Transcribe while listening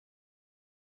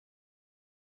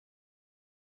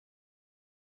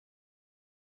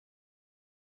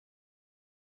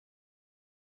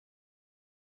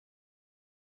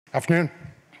Afternoon.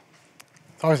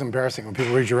 It's always embarrassing when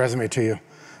people read your resume to you.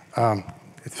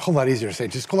 It's a whole lot easier to say,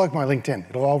 just go look at my LinkedIn.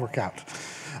 It'll all work out.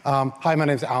 Hi, my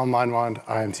name's Allan Leinwand.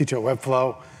 I'm CTO at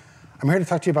Webflow. I'm here to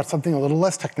talk to you about something a little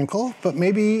less technical, but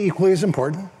maybe equally as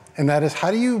important, and that is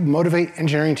how do you motivate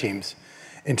engineering teams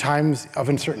in times of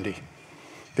uncertainty?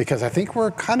 Because I think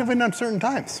we're kind of in uncertain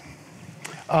times.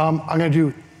 I'm going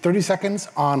to do 30 seconds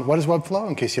on what is Webflow,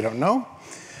 in case you don't know.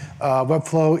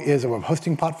 Webflow is a web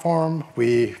hosting platform.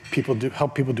 We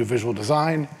help people do visual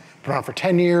design. Been around for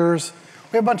 10 years.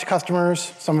 We have a bunch of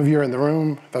customers. Some of you are in the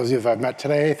room. Those of you I've met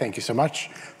today, thank you so much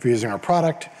for using our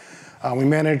product. We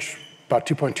manage about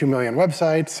 2.2 million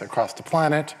websites across the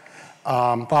planet.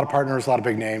 A lot of partners, a lot of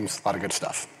big names, a lot of good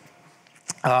stuff.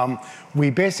 We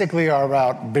basically are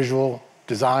about visual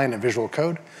design and visual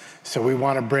code. So we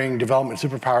want to bring development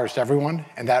superpowers to everyone,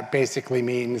 and that basically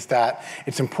means that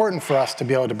it's important for us to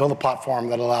be able to build a platform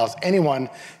that allows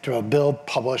anyone to build,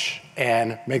 publish,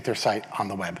 and make their site on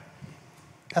the web.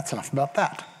 That's enough about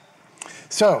that.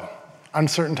 So,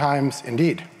 uncertain times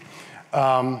indeed.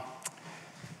 We're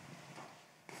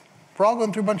all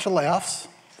going through a bunch of layoffs.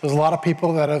 There's a lot of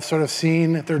people that have sort of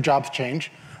seen their jobs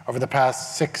change over the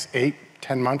past 6, 8,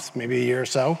 10 months, maybe a year or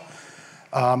so.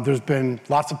 There's been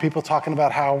lots of people talking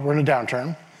about how we're in a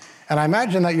downturn. And I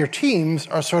imagine that your teams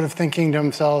are sort of thinking to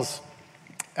themselves,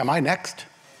 am I next?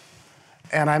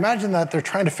 And I imagine that they're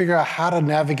trying to figure out how to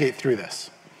navigate through this.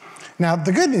 Now,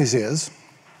 the good news is,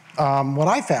 what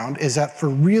I found is that for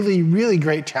really, really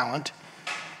great talent,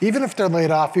 even if they're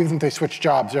laid off, even if they switch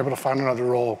jobs, they're able to find another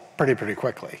role pretty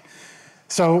quickly.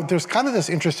 So there's kind of this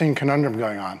interesting conundrum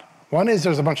going on. One is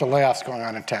there's a bunch of layoffs going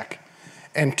on in tech.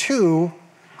 And two,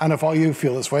 I don't know if all you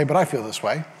feel this way, but I feel this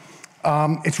way.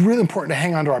 It's really important to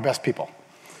hang on to our best people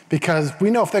because we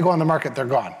know if they go on the market, they're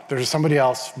gone. There's somebody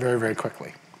else very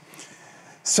quickly.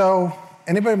 So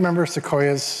anybody remember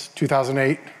Sequoia's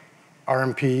 2008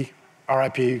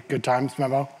 RIP Good Times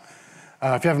memo?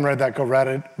 If you haven't read that, go read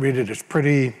it. It's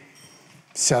pretty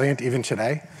salient even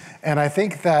today. And I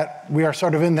think that we are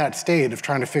sort of in that state of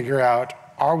trying to figure out,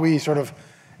 are we sort of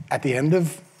at the end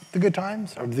of the good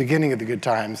times or the beginning of the good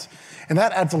times? And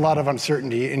that adds a lot of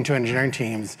uncertainty into engineering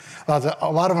teams,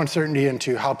 a lot of uncertainty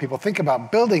into how people think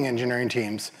about building engineering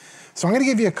teams. So I'm going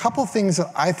to give you a couple things that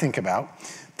I think about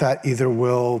that either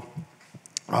will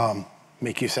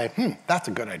make you say, that's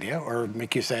a good idea, or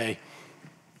make you say,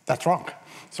 that's wrong.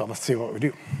 So let's see what we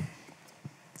do.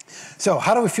 So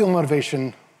how do we fuel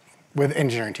motivation with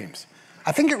engineering teams?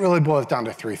 I think it really boils down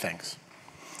to three things.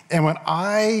 And when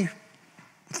I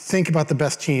think about the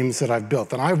best teams that I've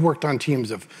built, and I've worked on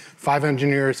teams of 5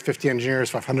 engineers, 50 engineers,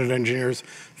 500 engineers,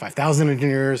 5,000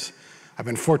 engineers. I've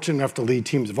been fortunate enough to lead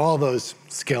teams of all those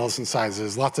scales and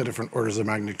sizes, lots of different orders of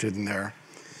magnitude in there.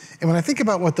 And when I think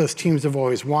about what those teams have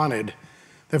always wanted,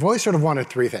 they've always sort of wanted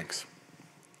three things.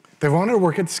 They've wanted to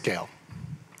work at scale.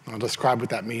 I'll describe what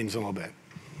that means in a little bit.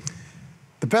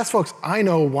 The best folks I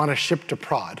know want to ship to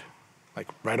prod, like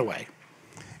right away.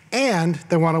 And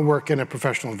they want to work in a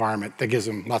professional environment that gives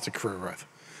them lots of career growth.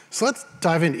 So let's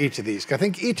dive into each of these. I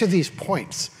think each of these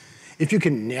points, if you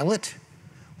can nail it,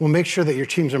 will make sure that your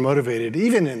teams are motivated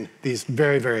even in these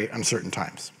very uncertain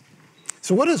times.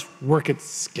 So what does work at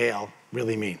scale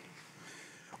really mean?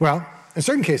 Well, in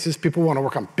certain cases, people want to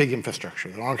work on big infrastructure.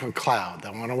 They want to work on cloud.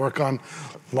 They want to work on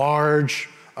large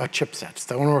chipsets.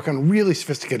 They want to work on really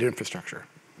sophisticated infrastructure.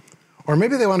 Or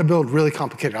maybe they want to build really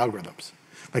complicated algorithms.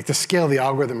 Like the scale of the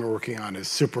algorithm you're working on is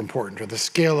super important, or the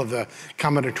scale of the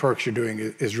combinatorics you're doing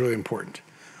is really important.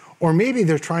 Or maybe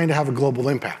they're trying to have a global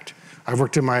impact. I've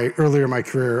worked earlier in my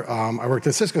career, I worked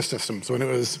at Cisco Systems when it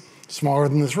was smaller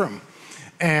than this room.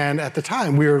 And at the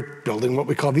time, we were building what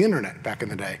we called the internet back in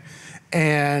the day.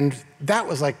 And that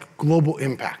was like global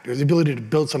impact. It was the ability to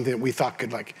build something that we thought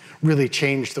could like really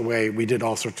change the way we did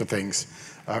all sorts of things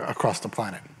across the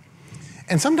planet.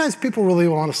 And sometimes people really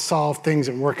want to solve things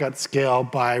and work at scale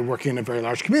by working in a very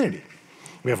large community.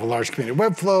 We have a large community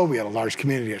at Webflow. We had a large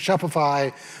community at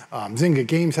Shopify. Zynga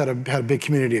Games had a big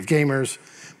community of gamers.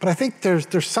 But I think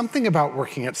there's something about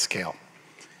working at scale.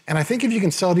 And I think if you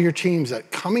can sell to your teams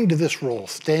that coming to this role,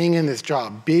 staying in this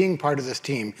job, being part of this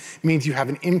team means you have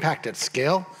an impact at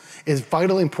scale is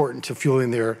vitally important to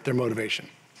fueling their motivation.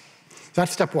 So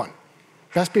that's step one.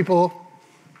 Best people,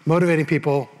 motivating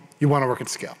people, you want to work at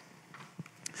scale.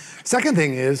 Second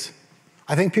thing is,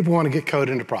 I think people want to get code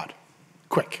into prod,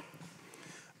 quick.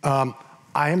 I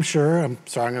am sure, I'm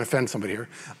sorry, I'm going to offend somebody here.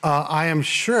 I am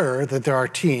sure that there are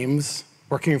teams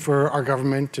working for our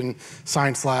government and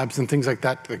science labs and things like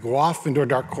that, to go off into a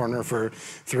dark corner for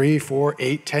 3, 4,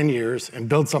 8, 10 years and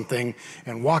build something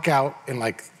and walk out and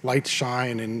like lights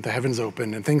shine and the heavens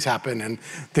open and things happen and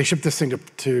they ship this thing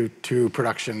to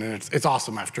production and it's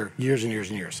awesome after years and years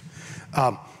and years.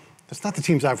 That's not the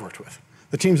teams I've worked with.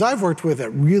 The teams I've worked with that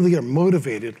really are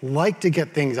motivated like to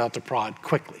get things out to prod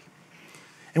quickly.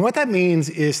 And what that means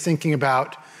is thinking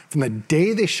about from the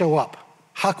day they show up,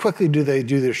 how quickly do they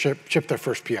do their ship their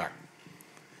first PR?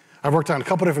 I've worked on a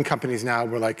couple different companies now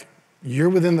where like, you're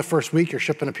within the first week, you're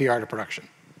shipping a PR to production.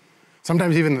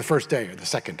 Sometimes even the first day or the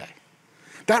second day.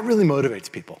 That really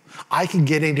motivates people. I can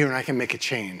get in here and I can make a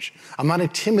change. I'm not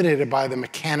intimidated by the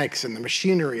mechanics and the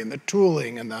machinery and the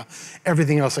tooling and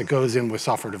everything else that goes in with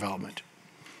software development.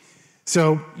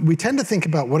 So we tend to think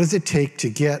about what does it take to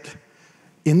get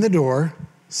in the door,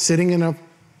 sitting in a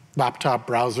laptop,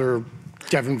 browser,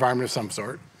 dev environment of some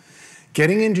sort,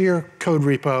 getting into your code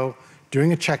repo,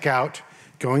 doing a checkout,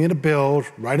 going into build,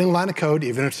 writing a line of code,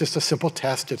 even if it's just a simple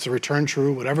test, it's a return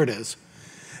true, whatever it is,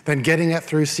 then getting it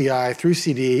through CI, through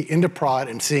CD, into prod,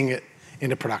 and seeing it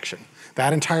into production.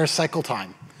 That entire cycle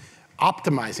time,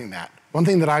 optimizing that. One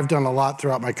thing that I've done a lot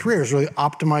throughout my career is really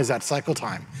optimize that cycle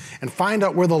time and find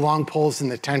out where the long poles in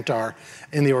the tent are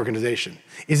in the organization.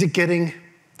 Is it getting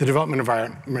the development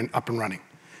environment up and running?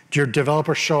 Do your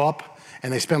developers show up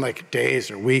and they spend like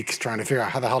days or weeks trying to figure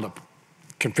out how the hell to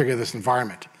configure this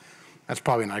environment? That's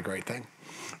probably not a great thing.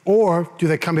 Or do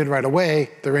they come in right away,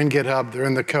 they're in GitHub, they're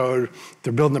in the code,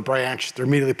 they're building a branch, they're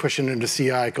immediately pushing it into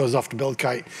CI, it goes off to build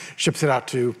kite, ships it out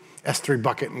to S3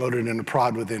 bucket and loaded into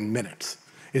prod within minutes.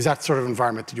 Is that sort of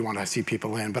environment that you want to see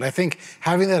people in? But I think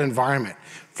having that environment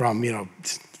from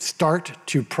start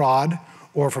to prod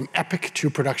or from epic to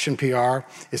production PR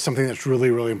is something that's really,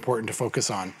 really important to focus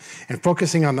on. And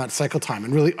focusing on that cycle time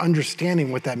and really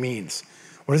understanding what that means.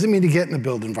 What does it mean to get in the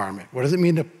build environment? What does it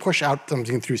mean to push out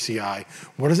something through CI?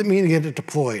 What does it mean to get it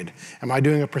deployed? Am I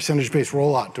doing a percentage-based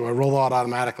rollout? Do I roll out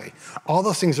automatically? All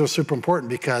those things are super important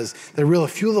because they really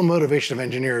fuel the motivation of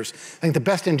engineers. I think the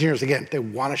best engineers, again, they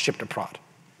want to ship to prod.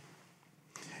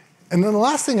 And then the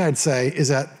last thing I'd say is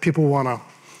that people want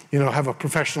to have a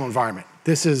professional environment.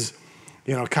 This is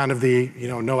kind of the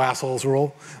no assholes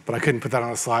rule, but I couldn't put that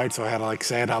on a slide, so I had to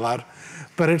say it out loud.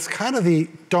 But it's kind of the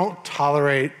don't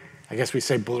tolerate, I guess we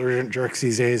say belligerent jerks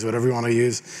these days, whatever you want to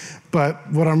use.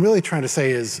 But what I'm really trying to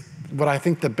say is what I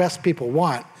think the best people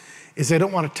want is they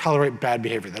don't want to tolerate bad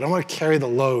behavior. They don't want to carry the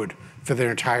load for their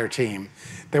entire team.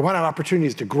 They want to have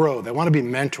opportunities to grow. They want to be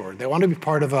mentored. They want to be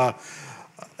part of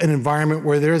an environment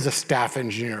where there is a staff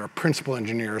engineer, a principal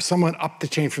engineer, or someone up the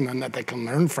chain from them that they can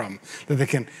learn from, that they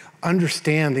can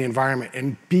understand the environment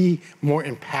and be more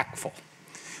impactful.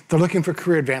 They're looking for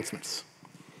career advancements.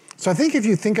 So I think if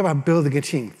you think about building a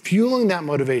team, fueling that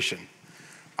motivation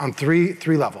on three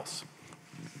levels.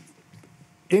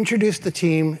 Introduce the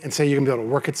team and say you're going to be able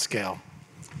to work at scale.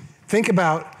 Think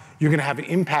about you're going to have an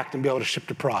impact and be able to ship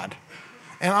to prod.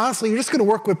 And honestly, you're just going to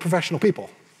work with professional people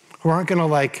who aren't going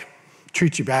to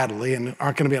treat you badly and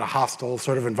aren't going to be in a hostile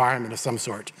sort of environment of some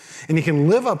sort. And you can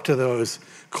live up to those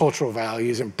cultural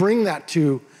values and bring that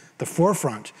to the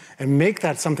forefront and make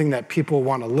that something that people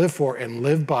want to live for and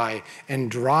live by and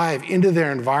drive into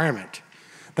their environment.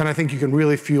 Then I think you can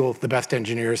really fuel the best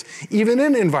engineers, even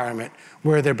in an environment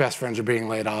where their best friends are being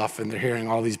laid off and they're hearing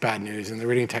all these bad news and they're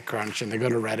reading TechCrunch and they go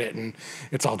to Reddit and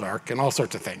it's all dark and all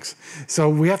sorts of things. So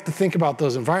we have to think about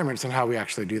those environments and how we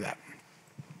actually do that.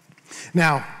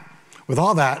 Now, with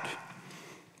all that,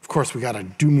 of course, we got to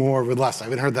do more with less. I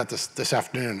even heard that this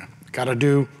afternoon. Got to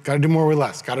do more with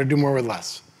less. Got to do more with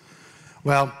less.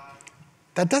 Well,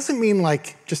 that doesn't mean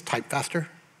just type faster.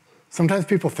 Sometimes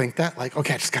people think that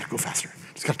okay, I just got to go faster.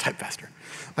 Just got to type faster.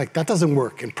 That doesn't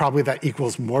work, and probably that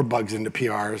equals more bugs into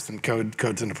PRs and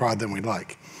codes into prod than we'd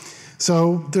like.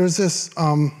 So there's this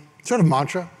sort of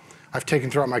mantra I've taken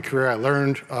throughout my career. I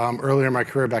learned earlier in my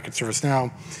career back at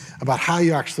ServiceNow about how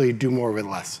you actually do more with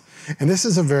less. And this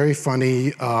is a very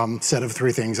funny set of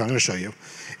 3 things I'm going to show you.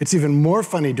 It's even more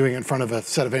funny doing it in front of a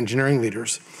set of engineering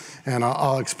leaders, and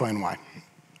I'll explain why.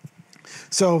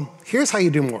 So here's how you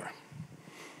do more.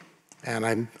 And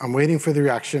I'm waiting for the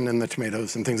reaction and the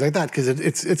tomatoes and things like that, because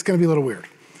it's going to be a little weird.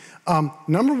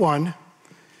 Number 1,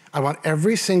 I want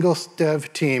every single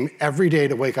dev team every day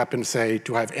to wake up and say,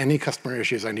 do I have any customer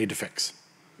issues I need to fix?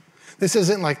 This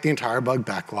isn't the entire bug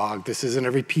backlog. This isn't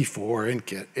every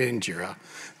P4 in Jira.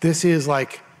 This is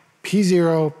P0,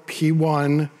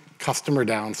 P1, customer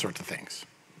down sorts of things.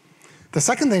 The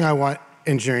second thing I want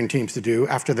engineering teams to do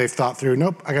after they've thought through,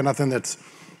 nope, I got nothing that's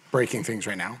breaking things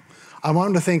right now. I want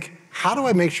them to think, how do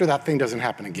I make sure that thing doesn't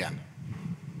happen again?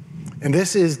 And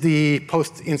this is the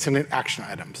post-incident action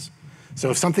items. So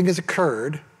if something has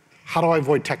occurred, how do I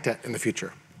avoid tech debt in the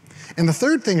future? And the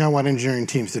third thing I want engineering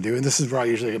teams to do, and this is where I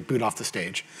usually get booed off the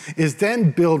stage, is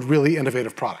then build really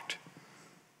innovative product.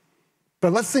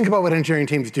 But let's think about what engineering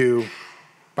teams do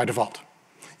by default.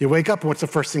 You wake up, and what's the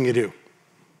first thing you do?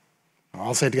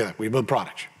 I'll say it together. We build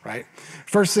product, right?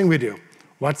 First thing we do,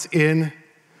 what's in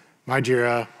my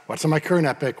Jira? What's in my current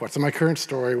epic? What's in my current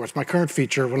story? What's my current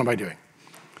feature? What am I doing?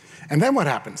 And then what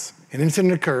happens? An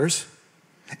incident occurs,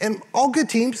 and all good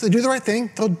teams, they do the right thing.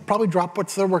 They'll probably drop what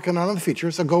they're working on the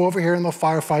features. They'll go over here and they'll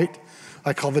firefight,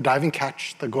 like called the dive and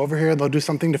catch. They'll go over here and they'll do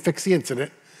something to fix the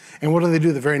incident. And what do they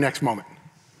do the very next moment?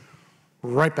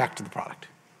 Right back to the product,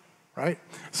 right?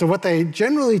 So what they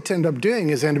generally end up doing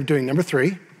is end up doing number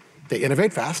 3. They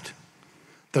innovate fast.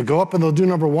 They'll go up and they'll do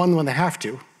number 1 when they have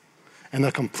to, and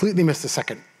they'll completely miss the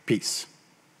second piece.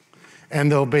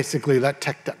 And they'll basically let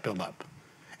tech debt build up.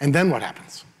 And then what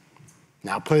happens?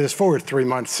 Now play this forward 3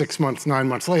 months, 6 months, 9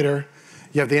 months later.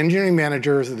 You have the engineering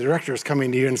managers, the directors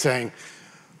coming to you and saying,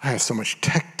 I have so much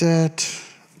tech debt.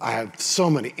 I have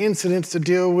so many incidents to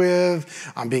deal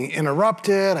with. I'm being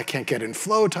interrupted. I can't get in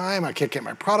flow time. I can't get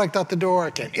my product out the door.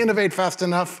 I can't innovate fast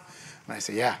enough. And I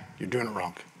say, yeah, you're doing it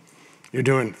wrong. You're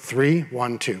doing 3,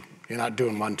 1, 2. You're not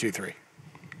doing 1, 2, 3.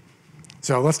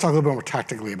 So let's talk a little bit more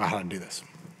tactically about how to do this.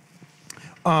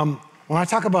 When I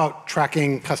talk about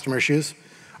tracking customer issues,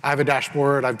 I have a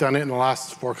dashboard. I've done it in the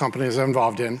last 4 companies I'm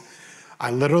involved in. I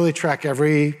literally track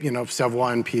every,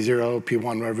 Sev1, P0,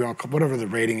 P1, whatever you want to call, whatever the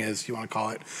rating is you want to call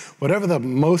it, whatever the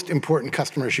most important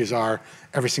customer issues are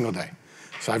every single day.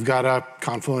 So I've got a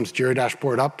Confluence Jira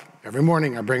dashboard up every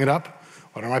morning. I bring it up.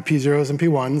 What are my P0s and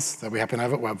P1s that we happen to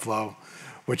have at Webflow?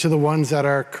 Which are the ones that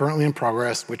are currently in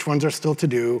progress? Which ones are still to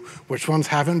do? Which ones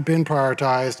haven't been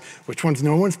prioritized? Which ones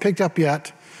no one's picked up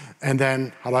yet? And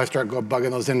then how do I start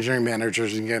bugging those engineering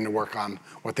managers and getting to work on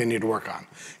what they need to work on?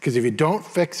 Because if you don't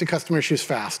fix the customer issues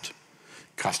fast,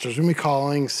 customers are going to be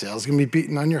calling, sales is going to be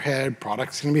beating on your head,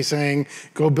 product's going to be saying,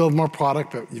 go build more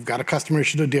product, but you've got a customer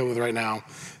issue to deal with right now.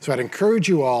 So I'd encourage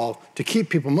you all to keep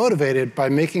people motivated by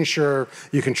making sure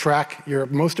you can track your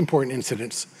most important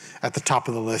incidents at the top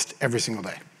of the list every single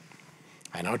day.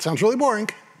 I know it sounds really boring,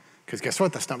 because guess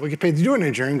what? That's not what we get paid to do in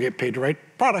engineering. We get paid to write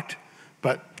product,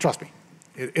 but trust me.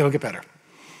 It'll get better.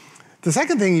 The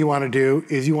second thing you want to do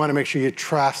is you want to make sure you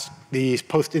trust these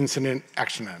post-incident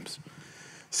action items.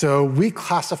 So we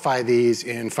classify these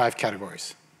in 5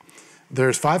 categories.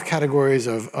 There's 5 categories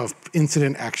of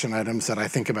incident action items that I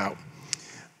think about.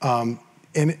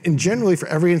 And generally for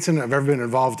every incident I've ever been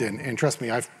involved in, and trust me,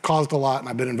 I've caused a lot and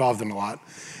I've been involved in a lot,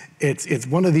 it's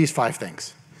one of these 5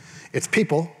 things. It's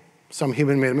people. Some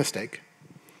human made a mistake.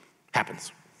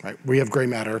 Happens. Right? We have gray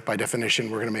matter. By definition,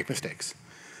 we're going to make mistakes.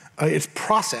 It's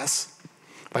process.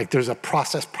 Like there's a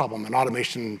process problem. An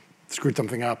automation screwed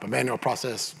something up. A manual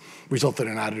process resulted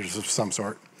in outages of some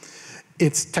sort.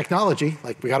 It's technology.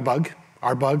 Like we got a bug.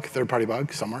 Our bug, third-party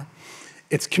bug somewhere.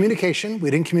 It's communication.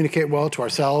 We didn't communicate well to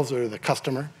ourselves or the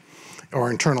customer or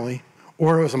internally.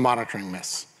 Or it was a monitoring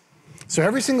miss. So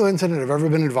every single incident I've ever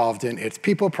been involved in, it's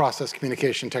people, process,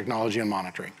 communication, technology, and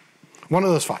monitoring. One of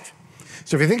those 5.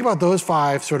 So if you think about those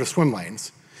 5 sort of swim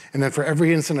lanes, and then for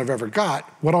every incident I've ever got,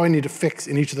 what do I need to fix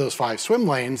in each of those 5 swim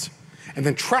lanes, and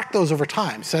then track those over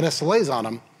time, set SLAs on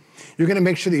them, you're going to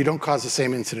make sure that you don't cause the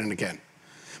same incident again.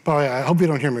 By the way, I hope you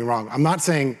don't hear me wrong. I'm not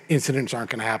saying incidents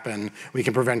aren't going to happen. We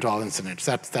can prevent all incidents.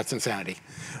 That's insanity.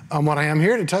 What I am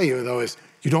here to tell you, though, is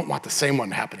you don't want the same one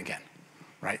to happen again.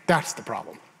 Right? That's the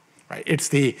problem. Right? It's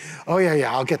the, oh,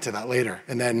 yeah, I'll get to that later.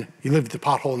 And then you live at the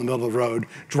pothole in the middle of the road,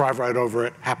 drive right over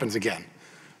it, happens again.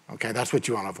 Okay, that's what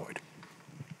you want to avoid.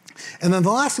 And then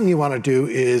the last thing you want to do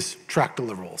is track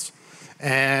deliverables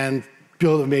and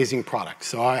build amazing products.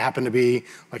 So I happen to be,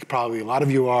 like probably a lot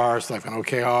of you are, so like an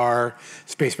OKR,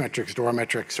 space metrics, door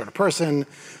metrics sort of person.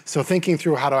 So thinking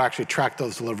through how to actually track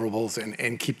those deliverables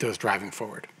and keep those driving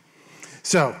forward.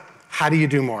 So how do you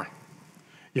do more?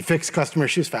 You fix customer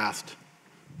issues fast,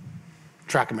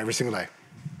 track them every single day.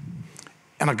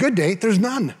 And on a good day, there's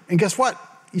none. And guess what?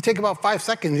 You take about 5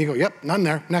 seconds, you go, yep, none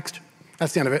there, next.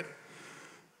 That's the end of it.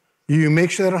 You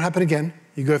make sure they don't happen again.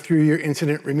 You go through your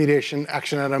incident remediation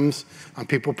action items on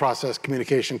people, process,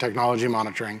 communication, technology,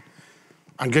 monitoring.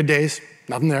 On good days,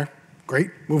 nothing there. Great,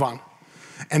 move on.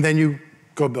 And then you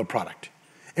go build product.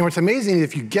 And what's amazing is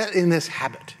if you get in this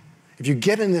habit, if you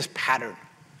get in this pattern,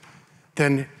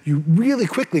 then you really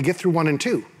quickly get through 1 and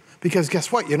 2. Because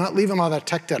guess what? You're not leaving all that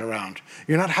tech debt around.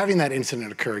 You're not having that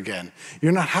incident occur again.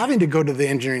 You're not having to go to the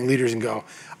engineering leaders and go,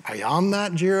 are you on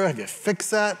that, Jira? Have you fixed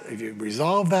that? Have you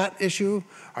resolved that issue?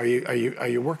 Are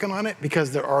you working on it?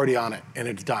 Because they're already on it and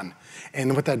it's done.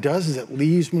 And what that does is it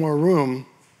leaves more room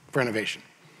for innovation.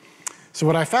 So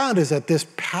what I found is that this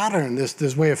pattern,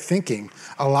 this way of thinking,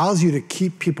 allows you to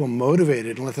keep people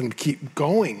motivated and let them keep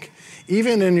going,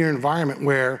 even in your environment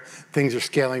where things are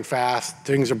scaling fast,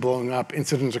 things are blowing up,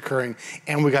 incidents occurring,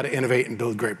 and we got to innovate and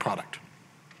build great product.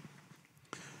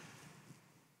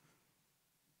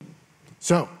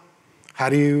 So how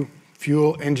do you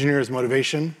fuel engineers'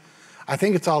 motivation? I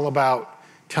think it's all about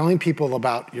telling people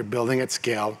about you're building at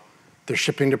scale, they're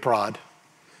shipping to prod,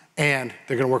 and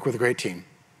they're going to work with a great team.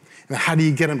 And how do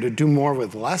you get them to do more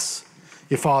with less?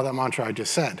 You follow that mantra I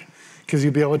just said. Because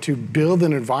you'll be able to build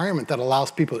an environment that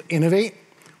allows people to innovate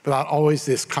without always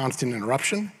this constant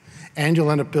interruption, and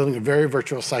you'll end up building a very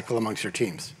virtuous cycle amongst your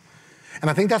teams. And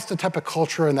I think that's the type of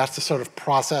culture and that's the sort of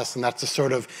process and that's the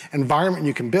sort of environment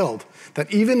you can build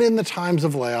that even in the times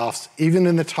of layoffs, even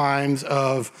in the times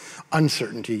of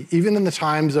uncertainty, even in the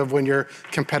times of when your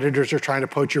competitors are trying to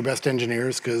poach your best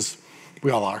engineers, because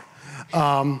we all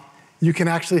are, you can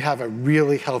actually have a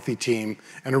really healthy team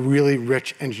and a really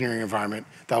rich engineering environment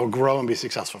that will grow and be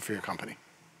successful for your company.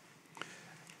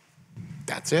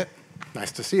 That's it.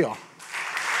 Nice to see you all.